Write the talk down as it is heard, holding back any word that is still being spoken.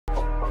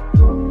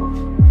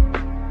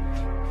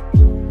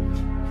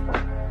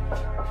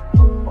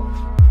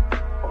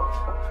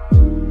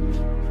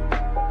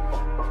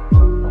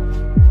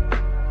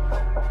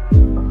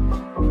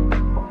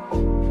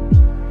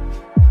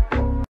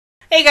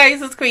Hey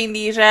guys, it's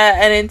Queendija,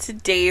 and in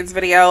today's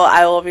video,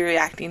 I will be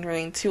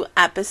reacting to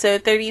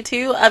episode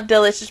 32 of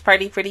Delicious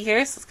Party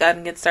Precure. So let's go ahead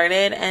and get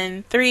started.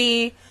 And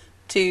 3,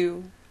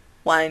 2,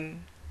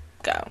 1,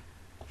 go.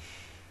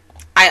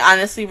 I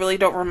honestly really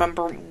don't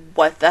remember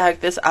what the heck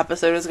this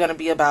episode is going to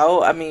be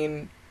about. I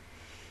mean,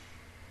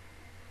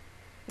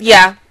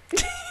 yeah.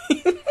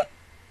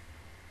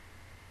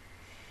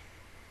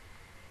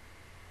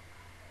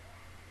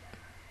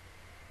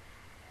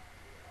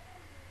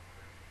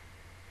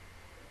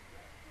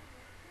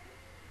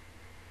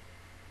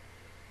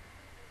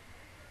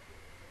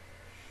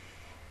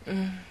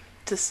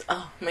 Just,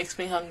 makes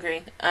me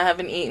hungry. I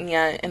haven't eaten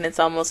yet, and it's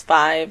almost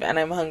 5, and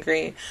I'm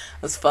hungry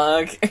as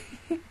fuck.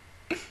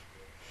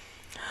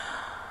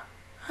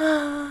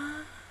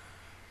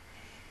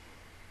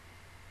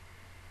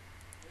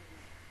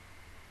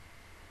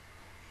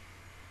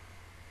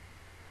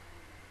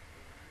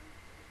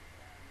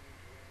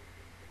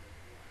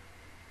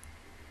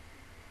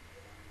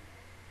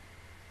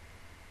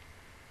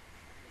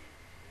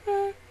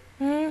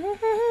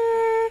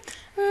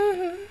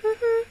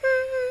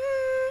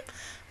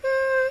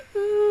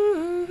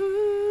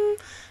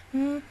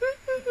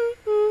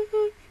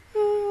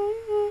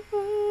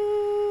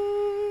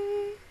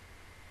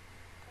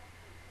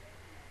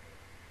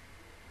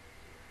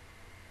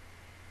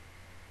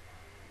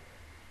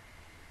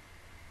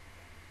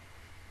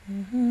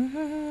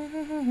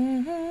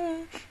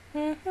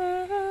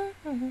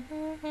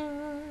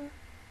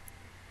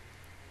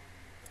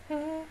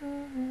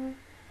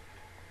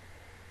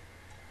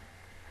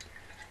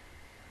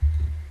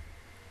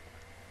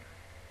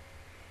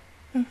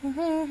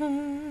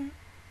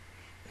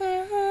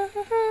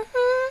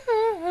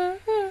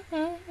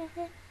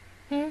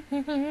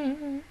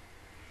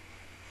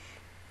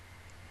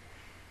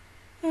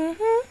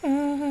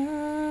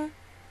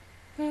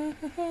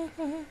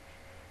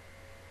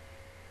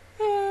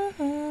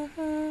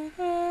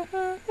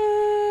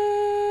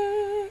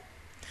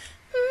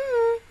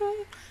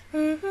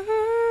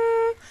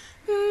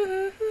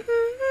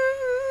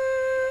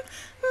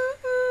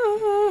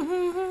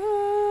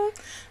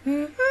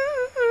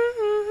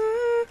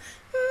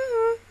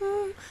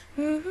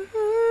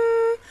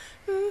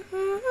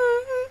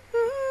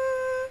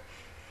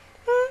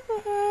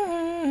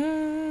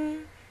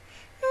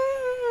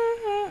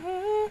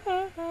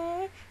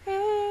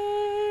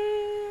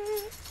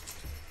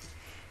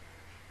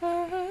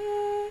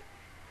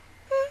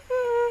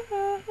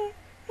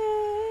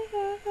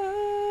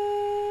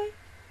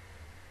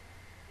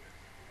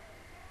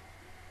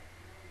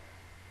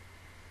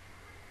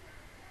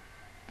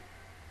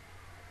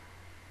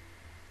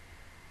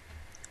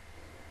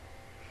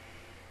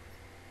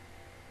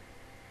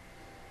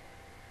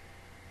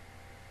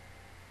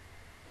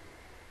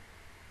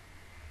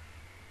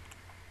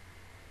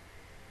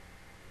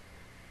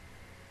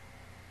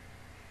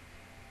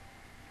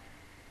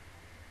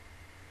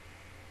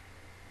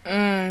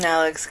 That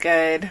looks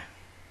good.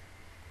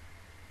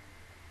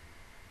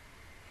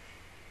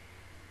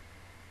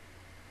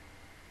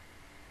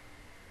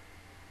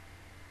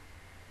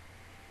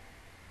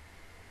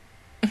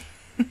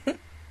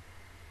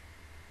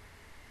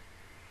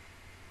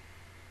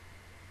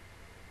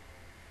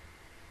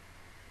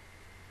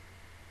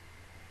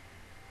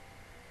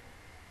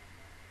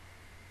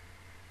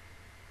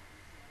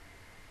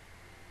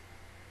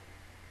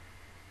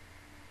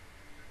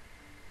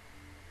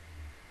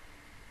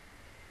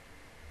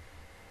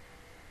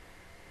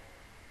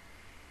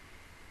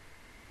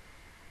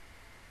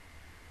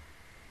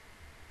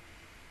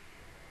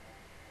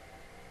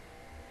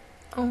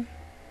 Oh,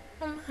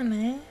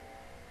 honey.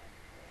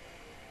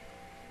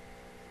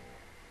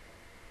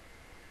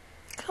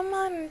 Come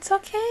on, it's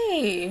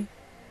okay.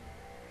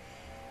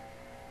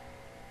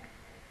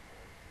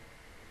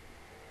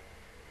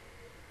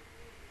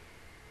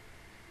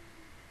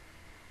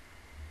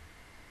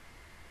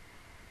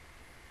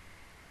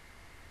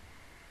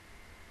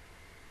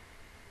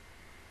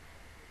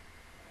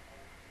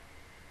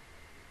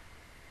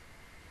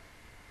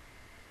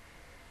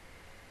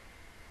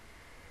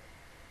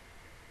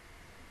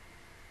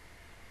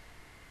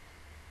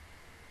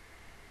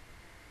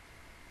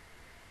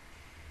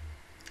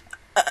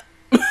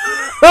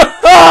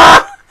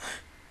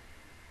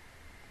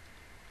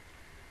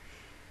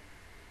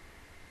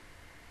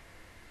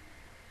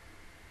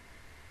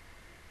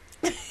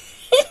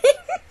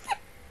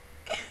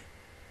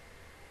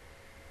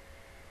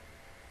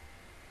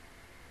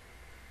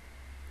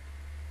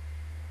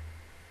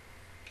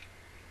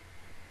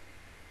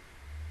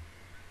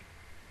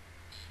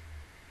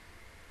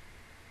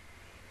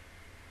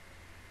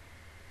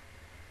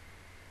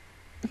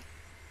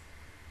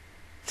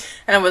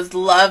 And it was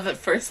love at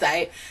first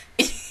sight.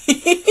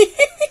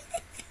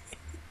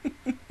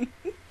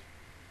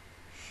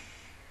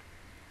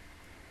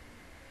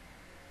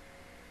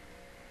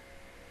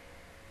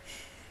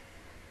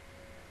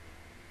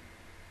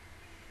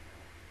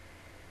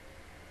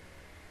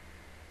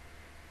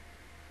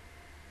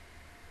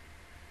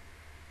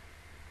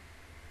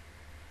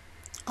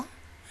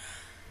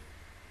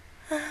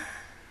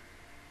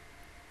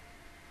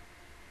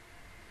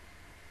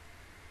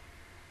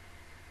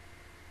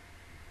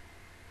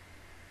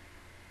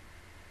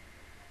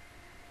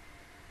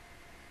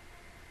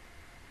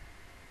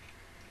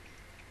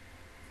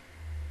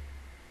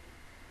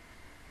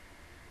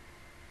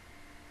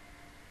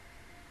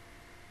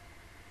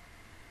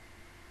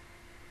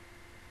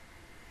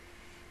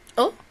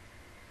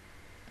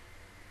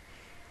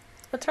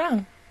 What's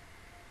wrong?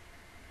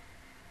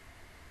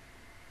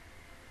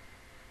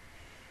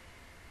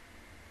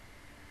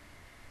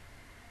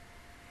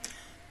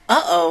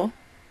 Uh-oh.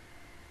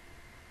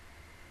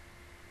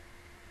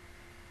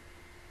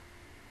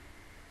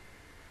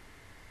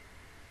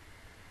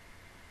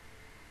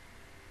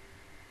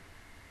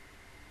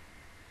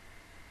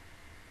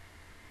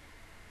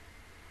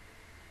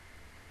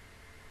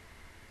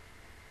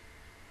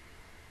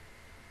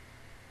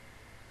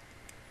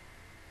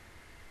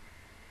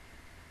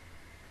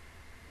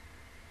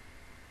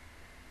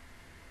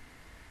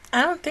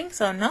 I don't think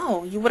so,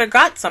 no. You would have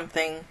got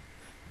something.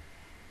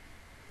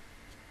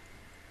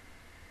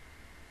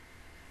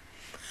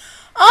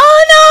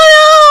 Oh,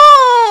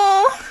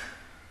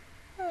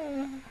 no,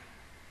 no!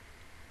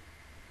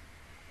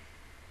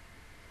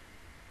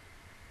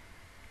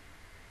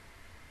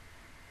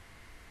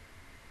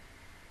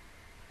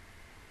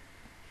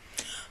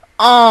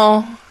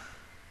 Oh.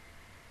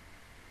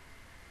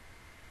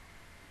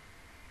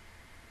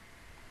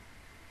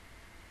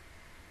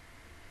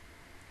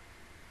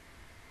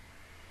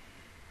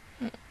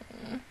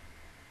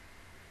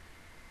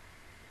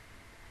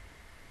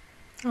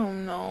 Oh,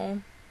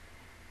 no.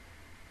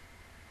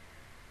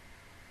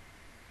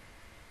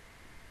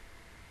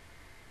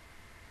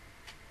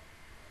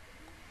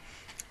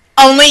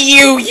 Only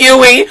you,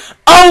 Yui!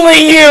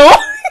 Only you!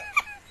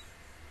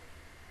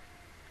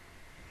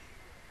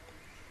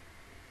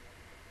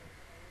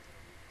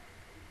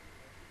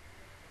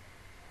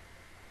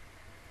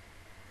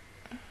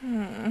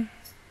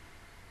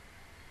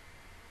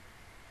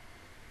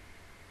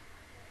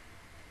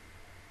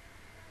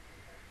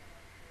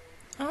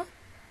 Huh?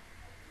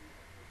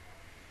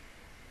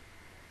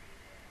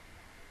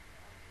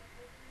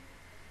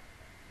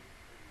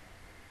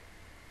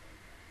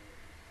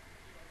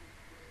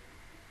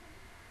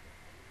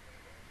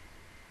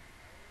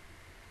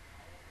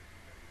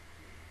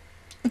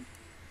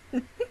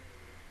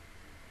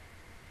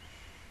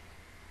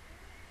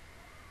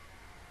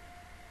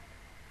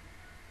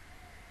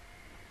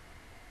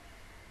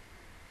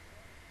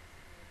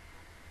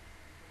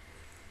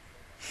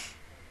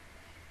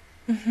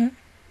 Mm-hmm.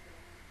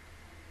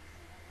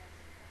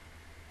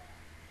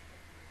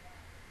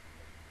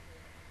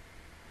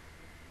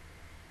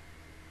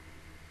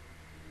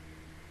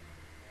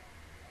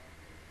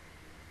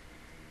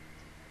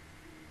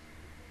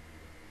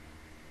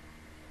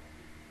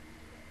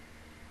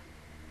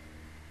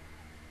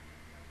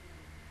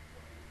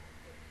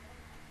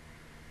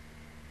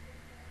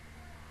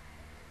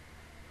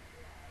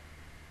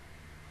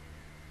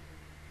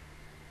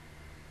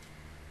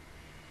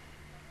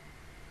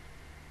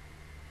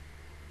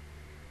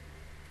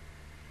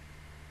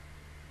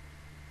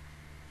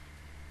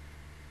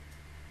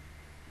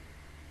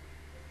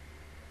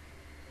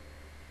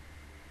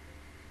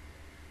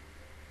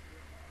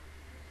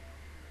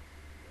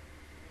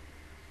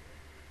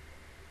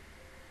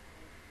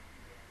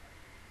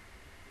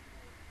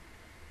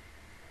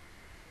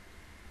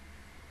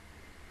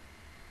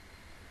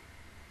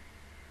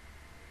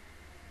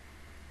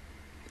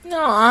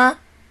 Aw.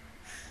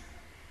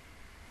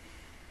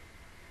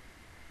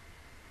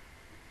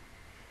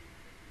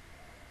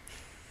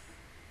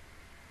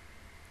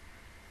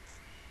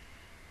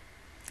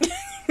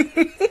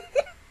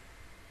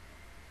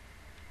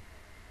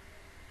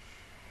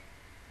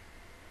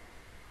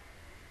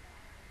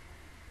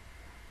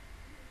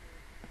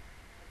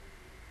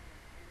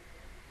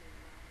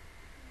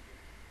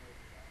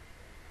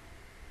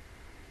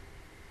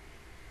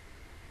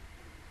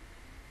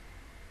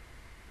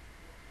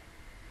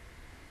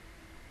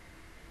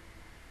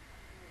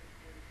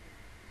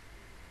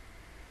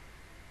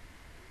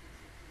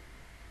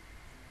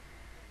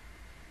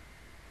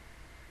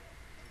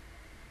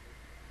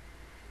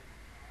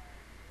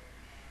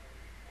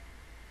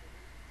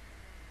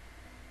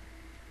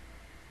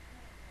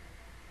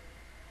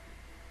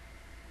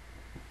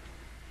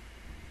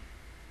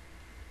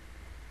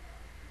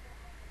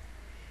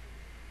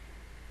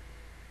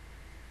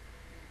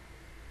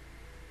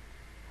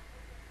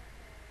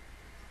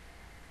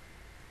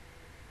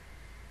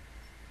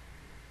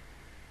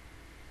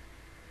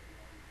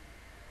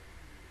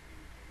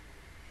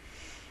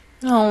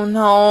 Oh,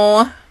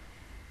 no.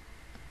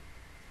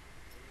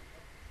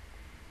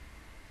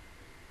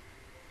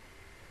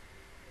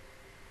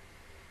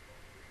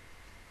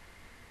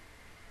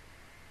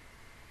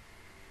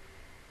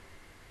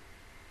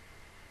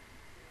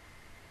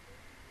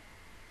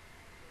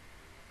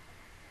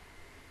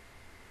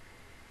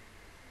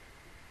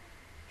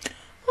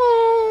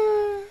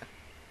 Oh.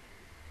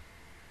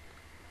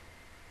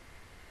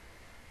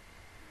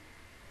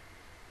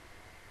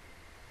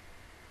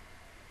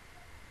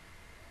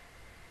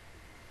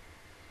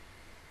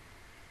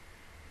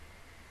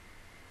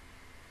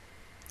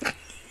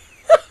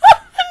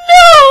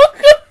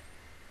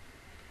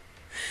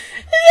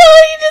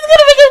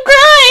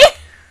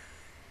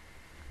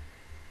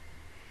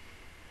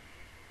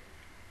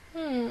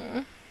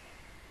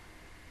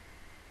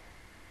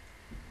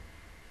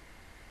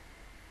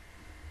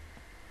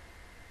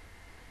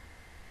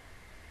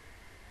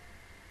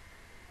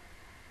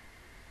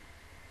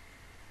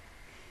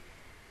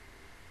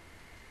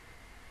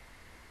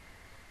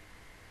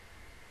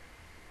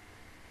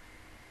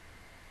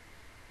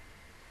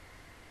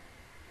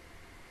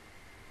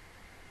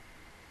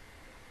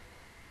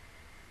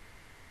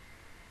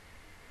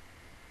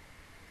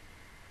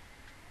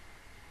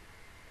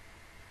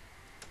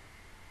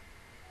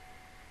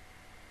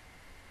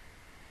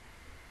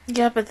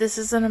 Yeah, but this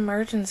is an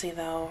emergency,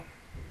 though.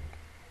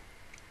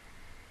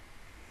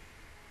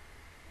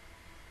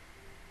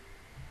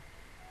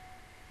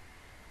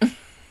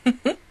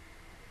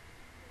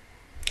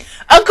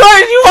 Of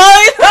course, you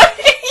always.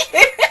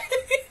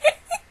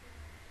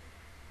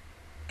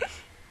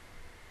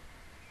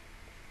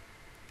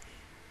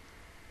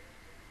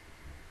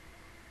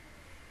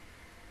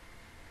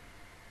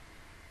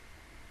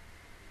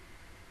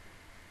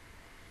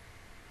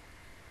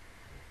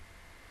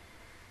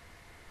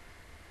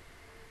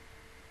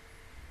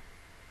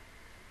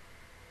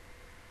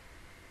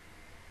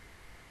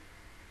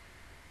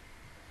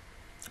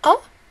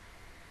 Oh.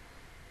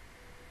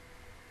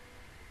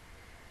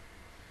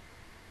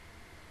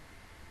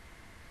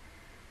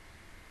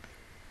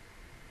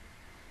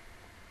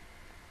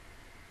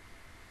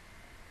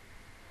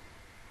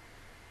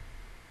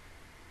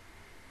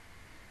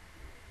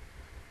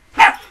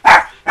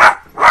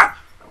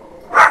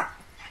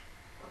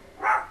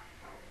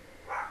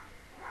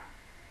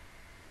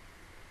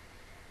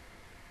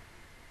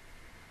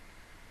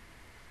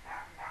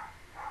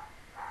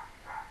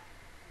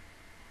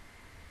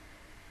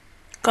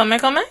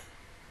 Come?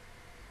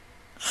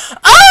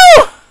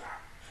 Oh!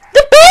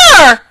 The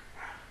bear!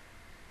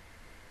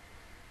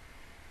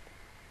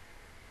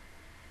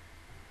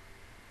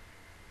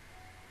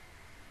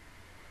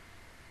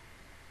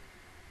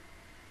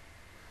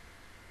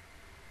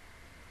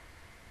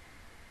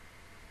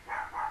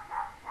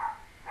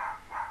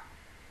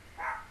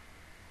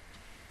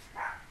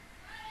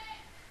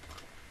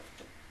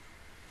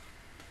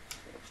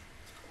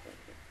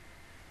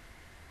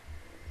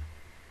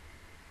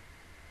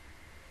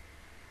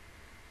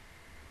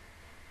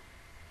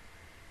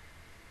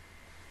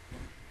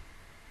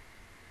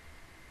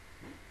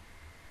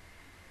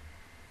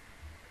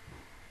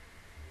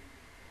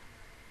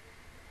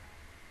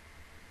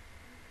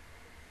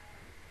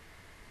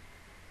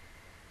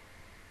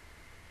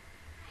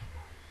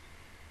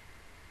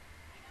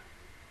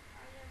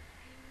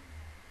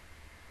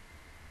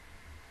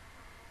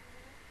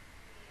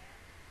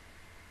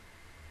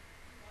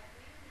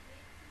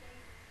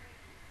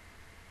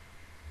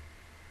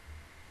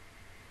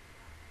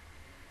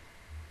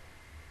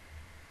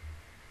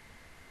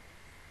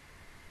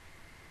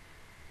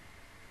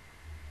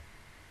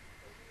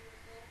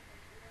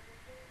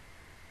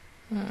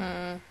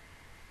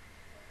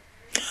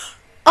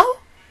 Oh,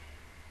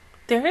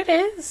 there it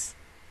is.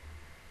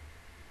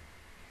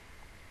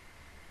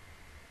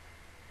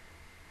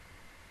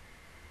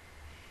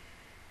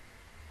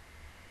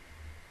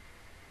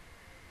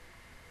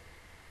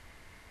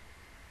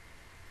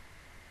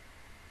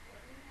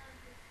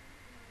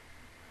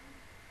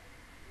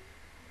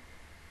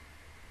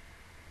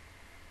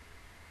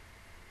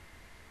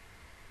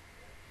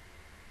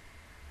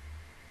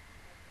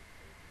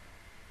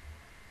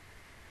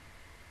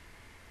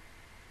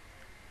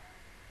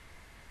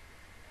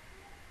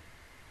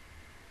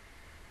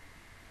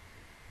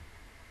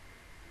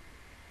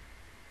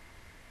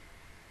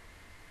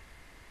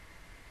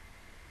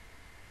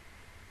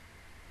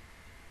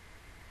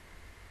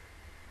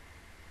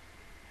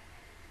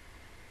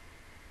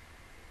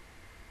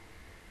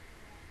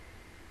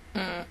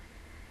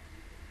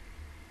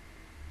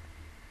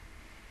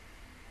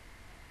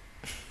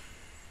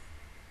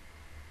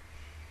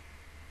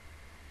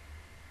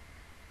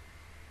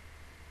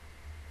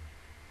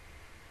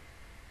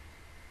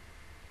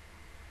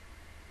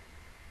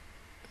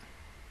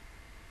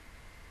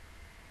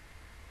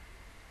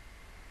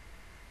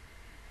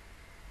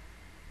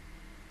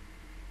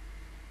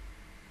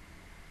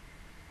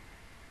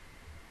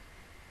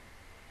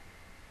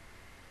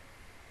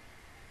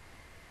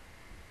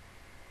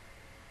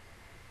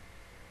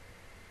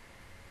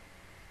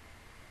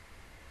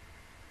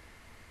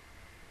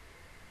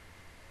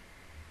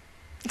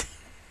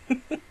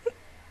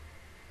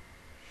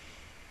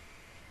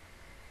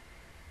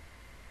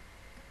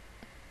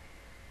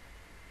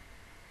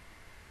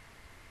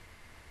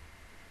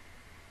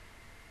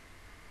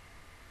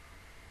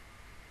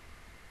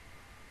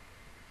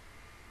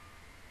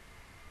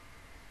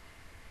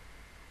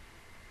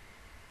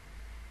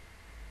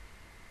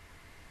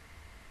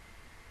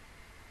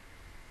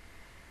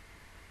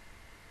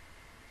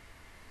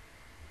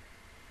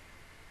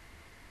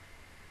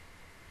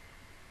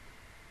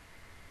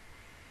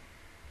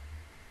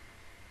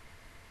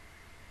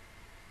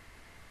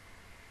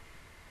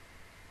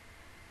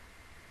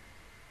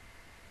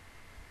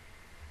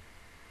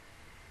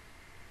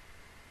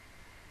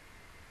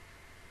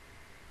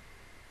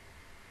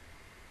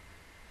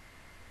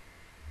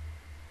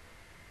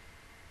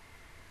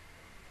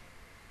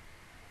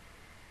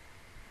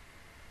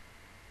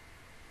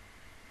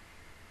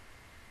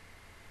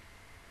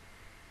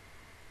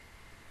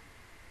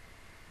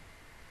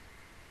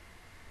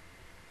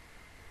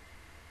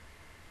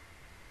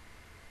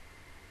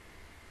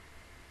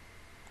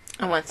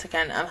 And once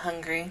again, I'm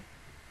hungry.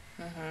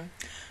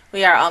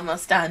 We are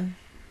almost done.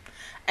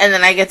 And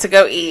then I get to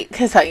go eat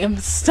because I am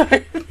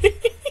starving.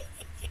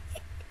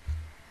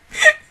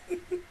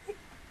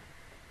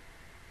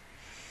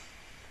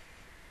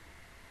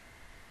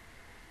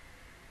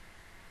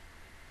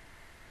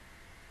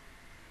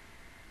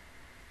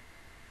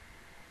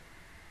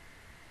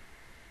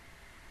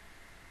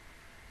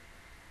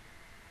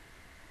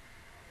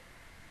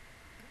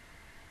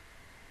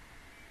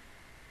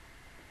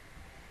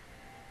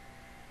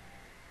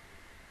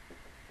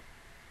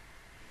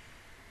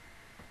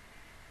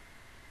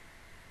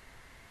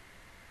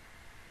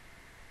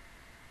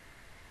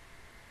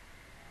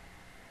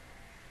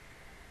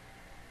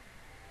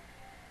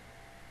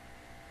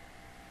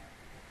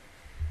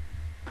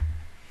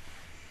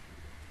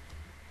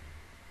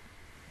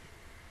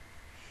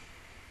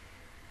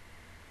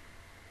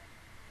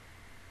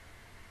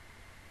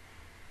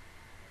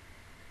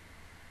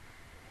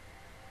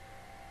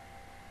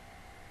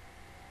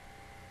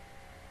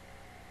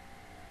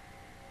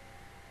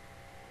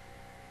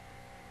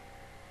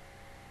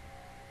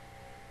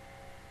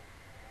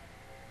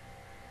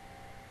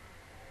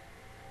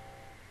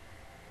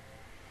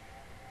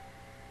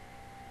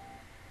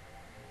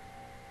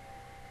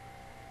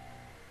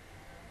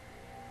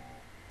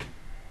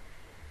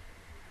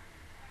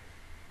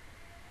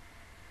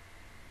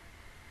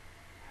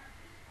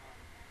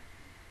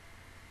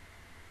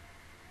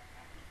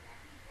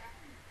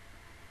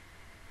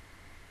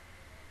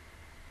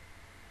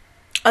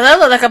 Oh, that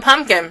looked like a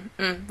pumpkin.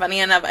 Funny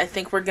enough, I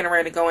think we're getting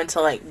ready to go into,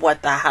 like,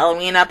 what, the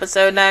Halloween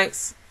episode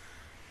next?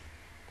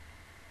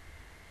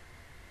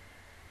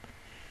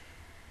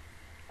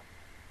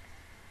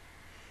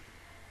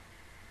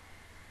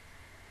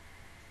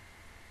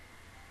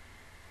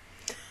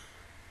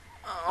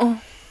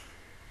 Oh.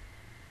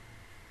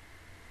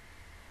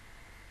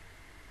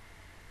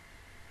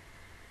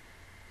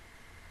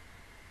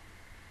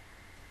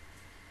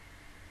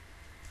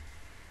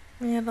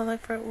 Yeah, the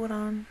light for wood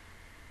on.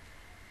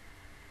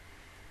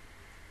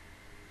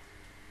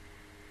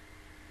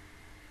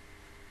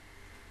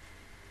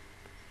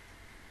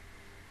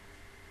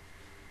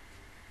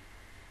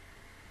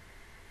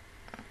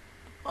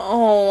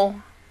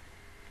 Oh.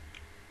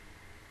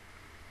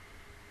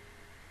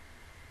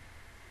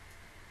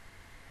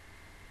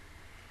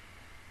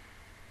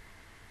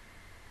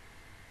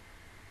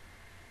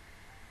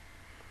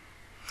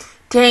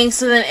 Dang,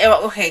 so then,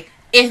 okay,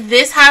 if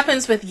this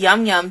happens with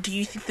Yum Yum, do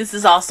you think this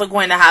is also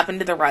going to happen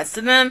to the rest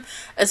of them?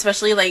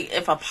 Especially, like,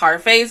 if a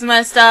parfait's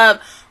messed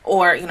up,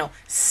 or, you know,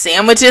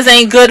 sandwiches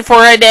ain't good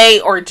for a day,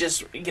 or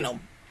just, you know,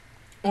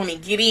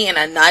 onigiri in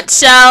a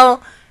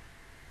nutshell.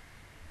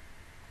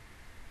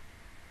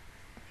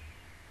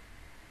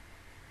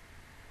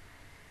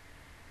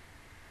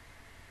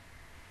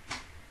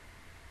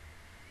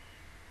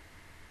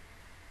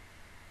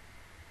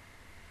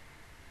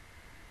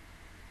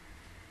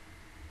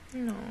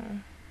 No.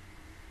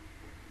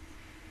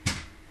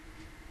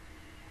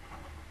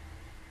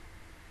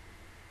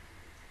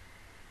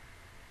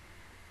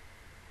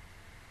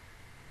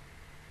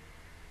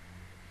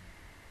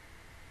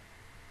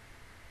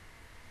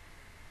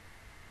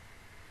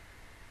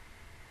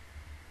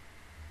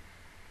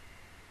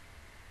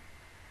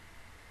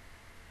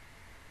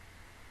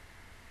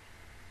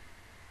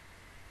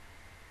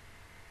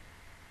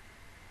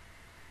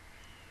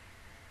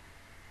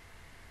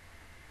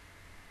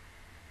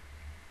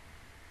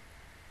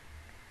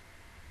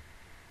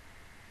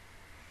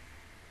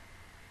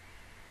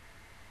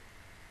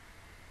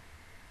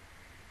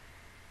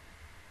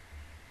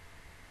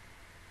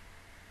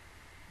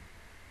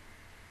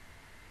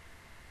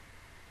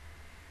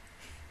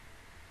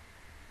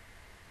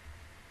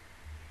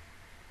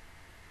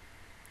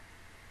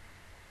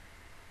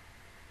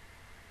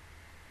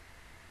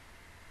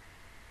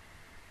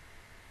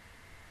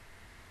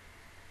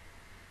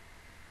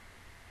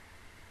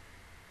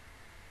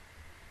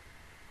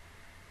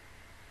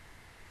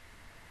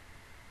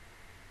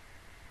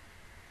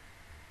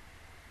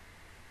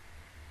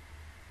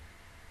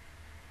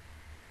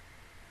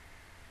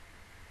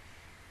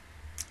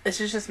 This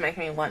is just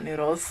making me want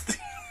noodles.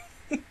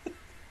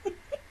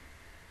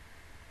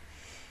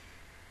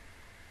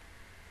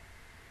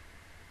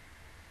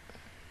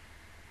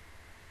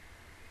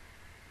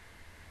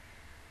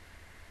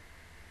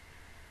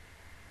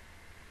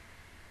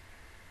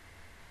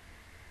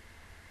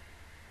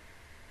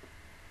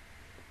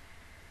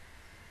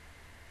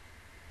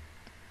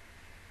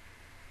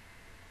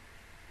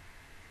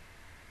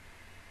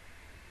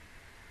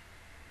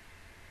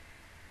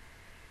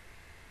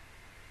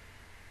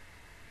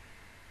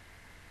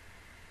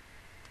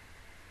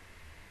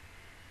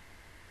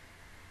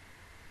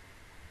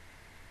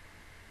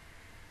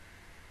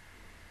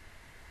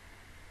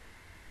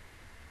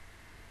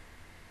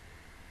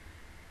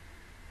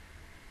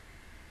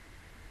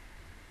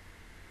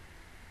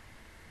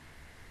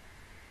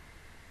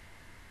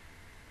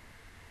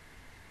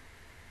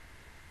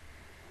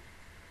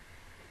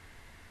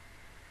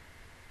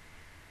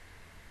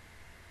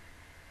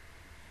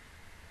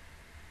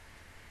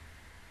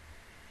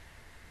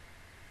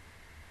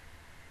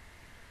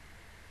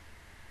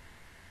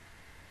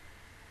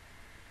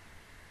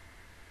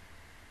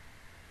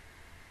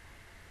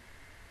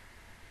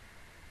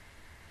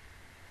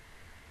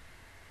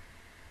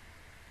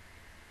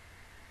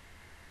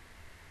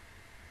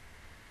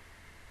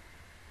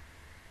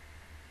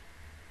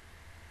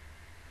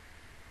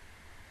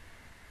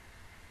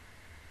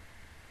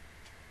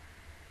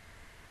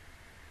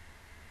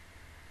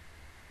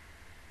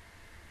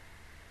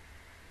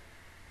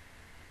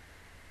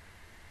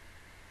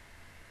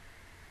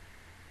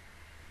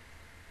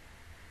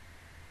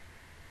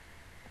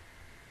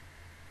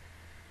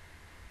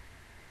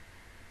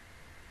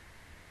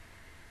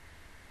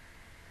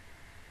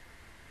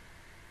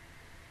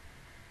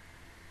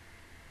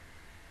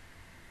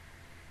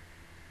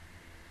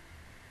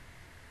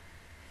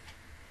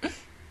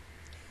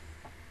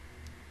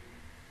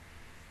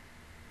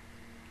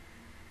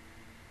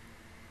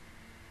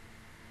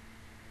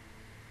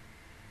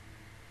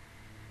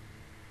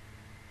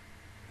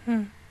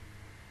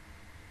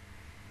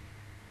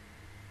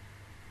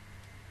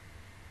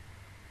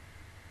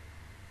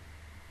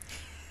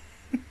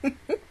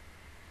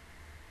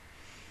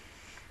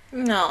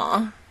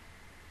 No.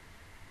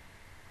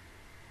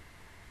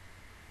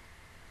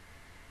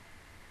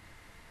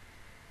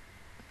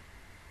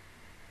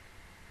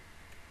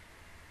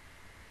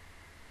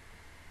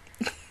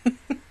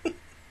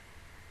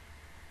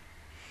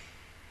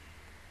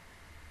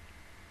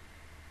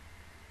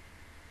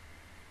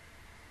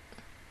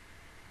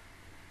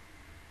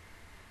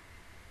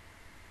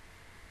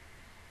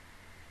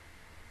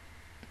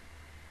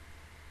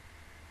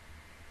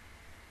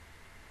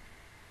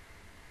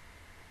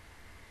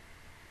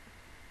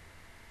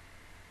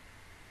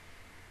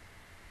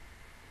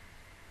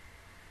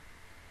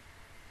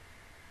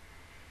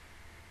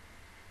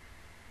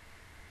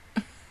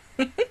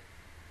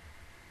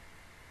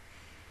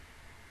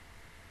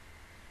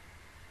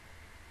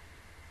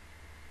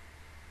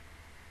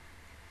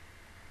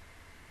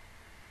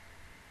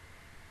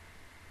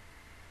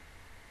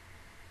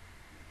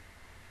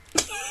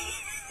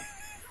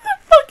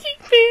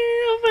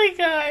 Oh my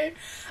god.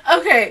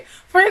 Okay,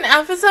 for an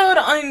episode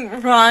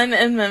on Ron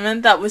and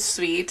Mimim, that was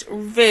sweet.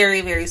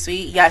 Very, very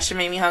sweet. Yeah, she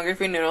made me hungry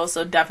for noodles,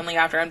 so definitely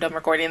after I'm done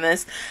recording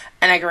this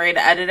and I get ready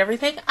to edit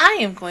everything, I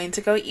am going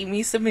to go eat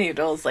me some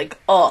noodles. Like,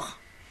 oh.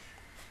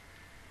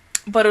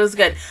 But it was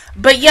good.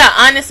 But yeah,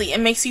 honestly, it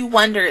makes you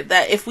wonder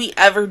that if we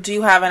ever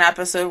do have an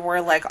episode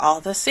where, like,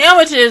 all the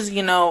sandwiches,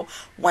 you know,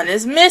 one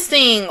is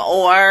missing,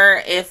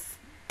 or if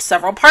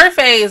several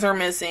parfaits are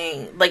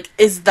missing, like,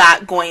 is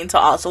that going to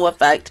also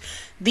affect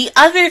the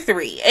other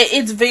three?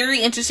 It's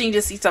very interesting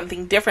to see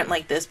something different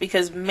like this,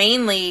 because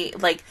mainly,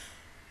 like,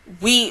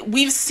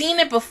 we've seen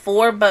it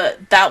before,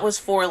 but that was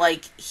for,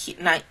 like,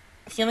 not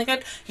Healing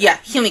Good? Yeah,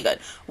 Healing Good.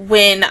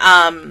 When,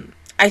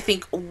 I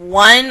think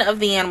one of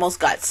the animals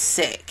got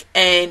sick,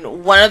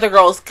 and one of the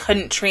girls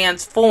couldn't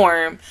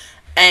transform,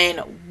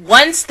 and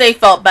once they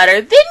felt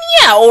better, then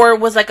yeah, or it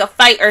was like a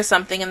fight or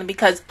something, and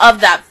because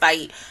of that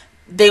fight,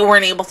 they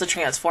weren't able to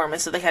transform, and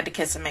so they had to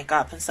kiss and make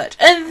up and such.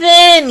 And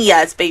then,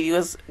 yes, baby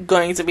was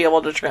going to be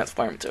able to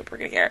transform into a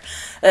Precure.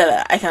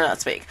 I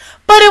cannot speak.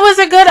 But it was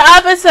a good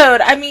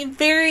episode. I mean,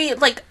 very,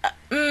 like,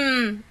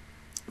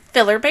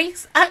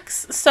 filler-based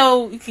X.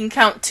 So you can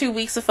count 2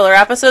 weeks of filler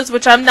episodes,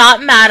 which I'm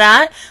not mad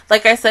at.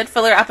 Like I said,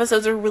 filler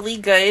episodes are really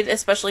good,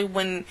 especially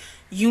when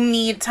you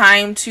need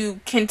time to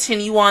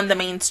continue on the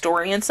main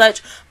story and such.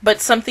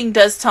 But something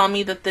does tell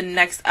me that the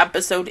next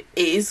episode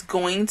is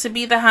going to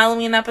be the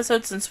Halloween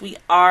episode, since we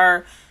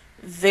are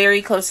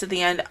very close to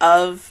the end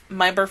of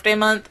my birthday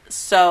month.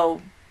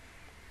 So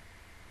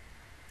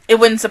it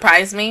wouldn't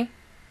surprise me.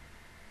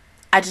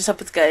 I just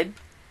hope it's good.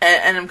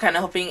 And I'm kind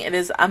of hoping it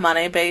is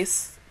Amane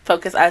base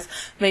focus as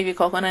maybe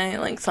coconut,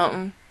 like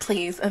something.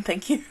 Please and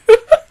thank you. It is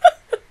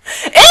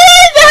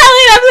the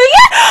Halloween episode.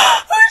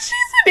 Yeah! Oh,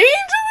 she's an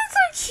angel. That's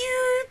so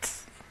cute.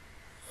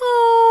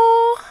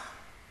 Oh.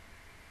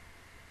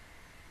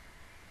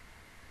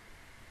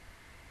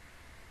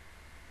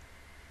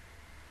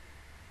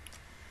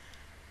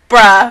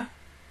 Bruh.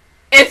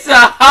 It's a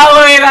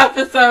Halloween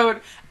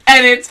episode,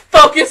 and it's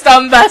focused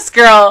on Best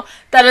Girl.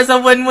 That is a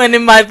win-win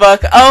in my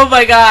book. Oh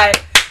my god.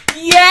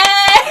 Yay!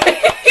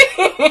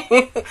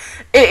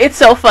 It's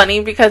so funny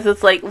because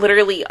it's like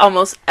literally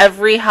almost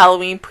every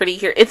Halloween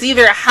Precure. It's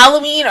either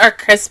Halloween or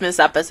Christmas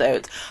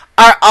episodes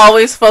are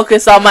always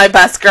focused on my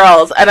best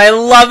girls, and I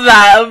love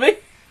that. I'm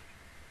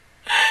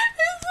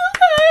so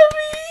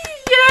happy.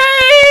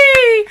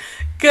 Yay!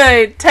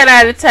 Good. 10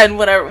 out of 10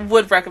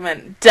 would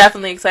recommend.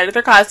 Definitely excited.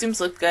 Their costumes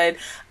look good.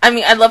 I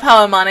mean, I love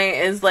how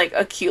Amane is like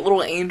a cute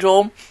little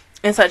angel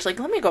and such. Like,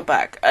 let me go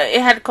back.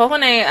 It had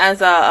Kokone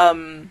as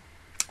a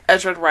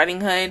as Red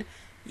Riding Hood.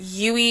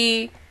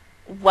 Yui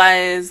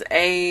was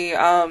a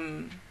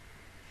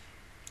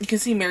you can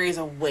see Mary's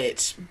a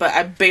witch, but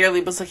I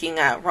barely was looking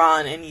at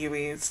Ron and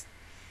Yui's.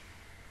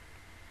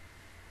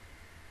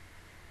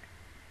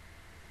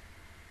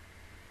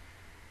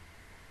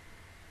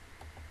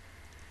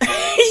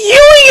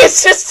 Yui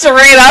is just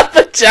straight up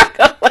a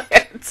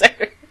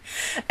jack-o'-lantern.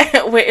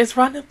 Wait, is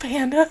Ron a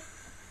panda? Ron's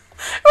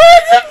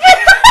a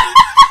panda!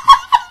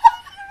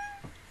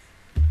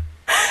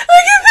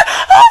 Look at that!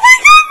 Oh my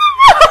god!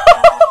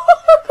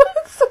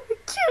 That's so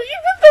cute.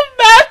 Even the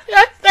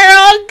mascots, they're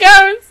all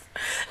ghosts.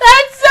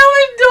 That's so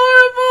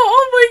adorable.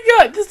 Oh my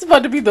god. This is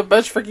about to be the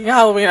best freaking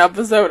Halloween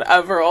episode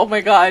ever. Oh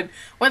my god.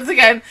 Once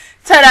again,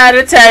 10 out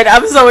of 10.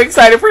 I'm so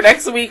excited for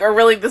next week, or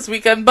really this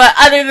weekend. But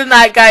other than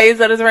that, guys,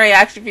 that is my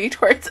reaction view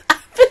towards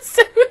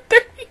episode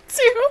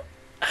 32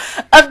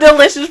 of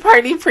Delicious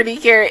Party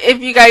Precure.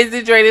 If you guys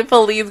enjoyed it,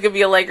 please give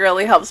me a like. It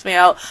really helps me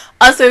out.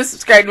 Also,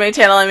 subscribe to my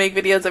channel. I make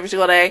videos every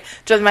single day.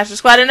 Join the Master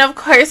Squad. And of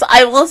course,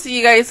 I will see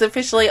you guys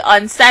officially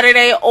on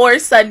Saturday or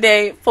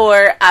Sunday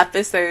for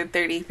episode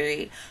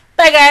 33.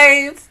 Bye,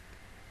 guys!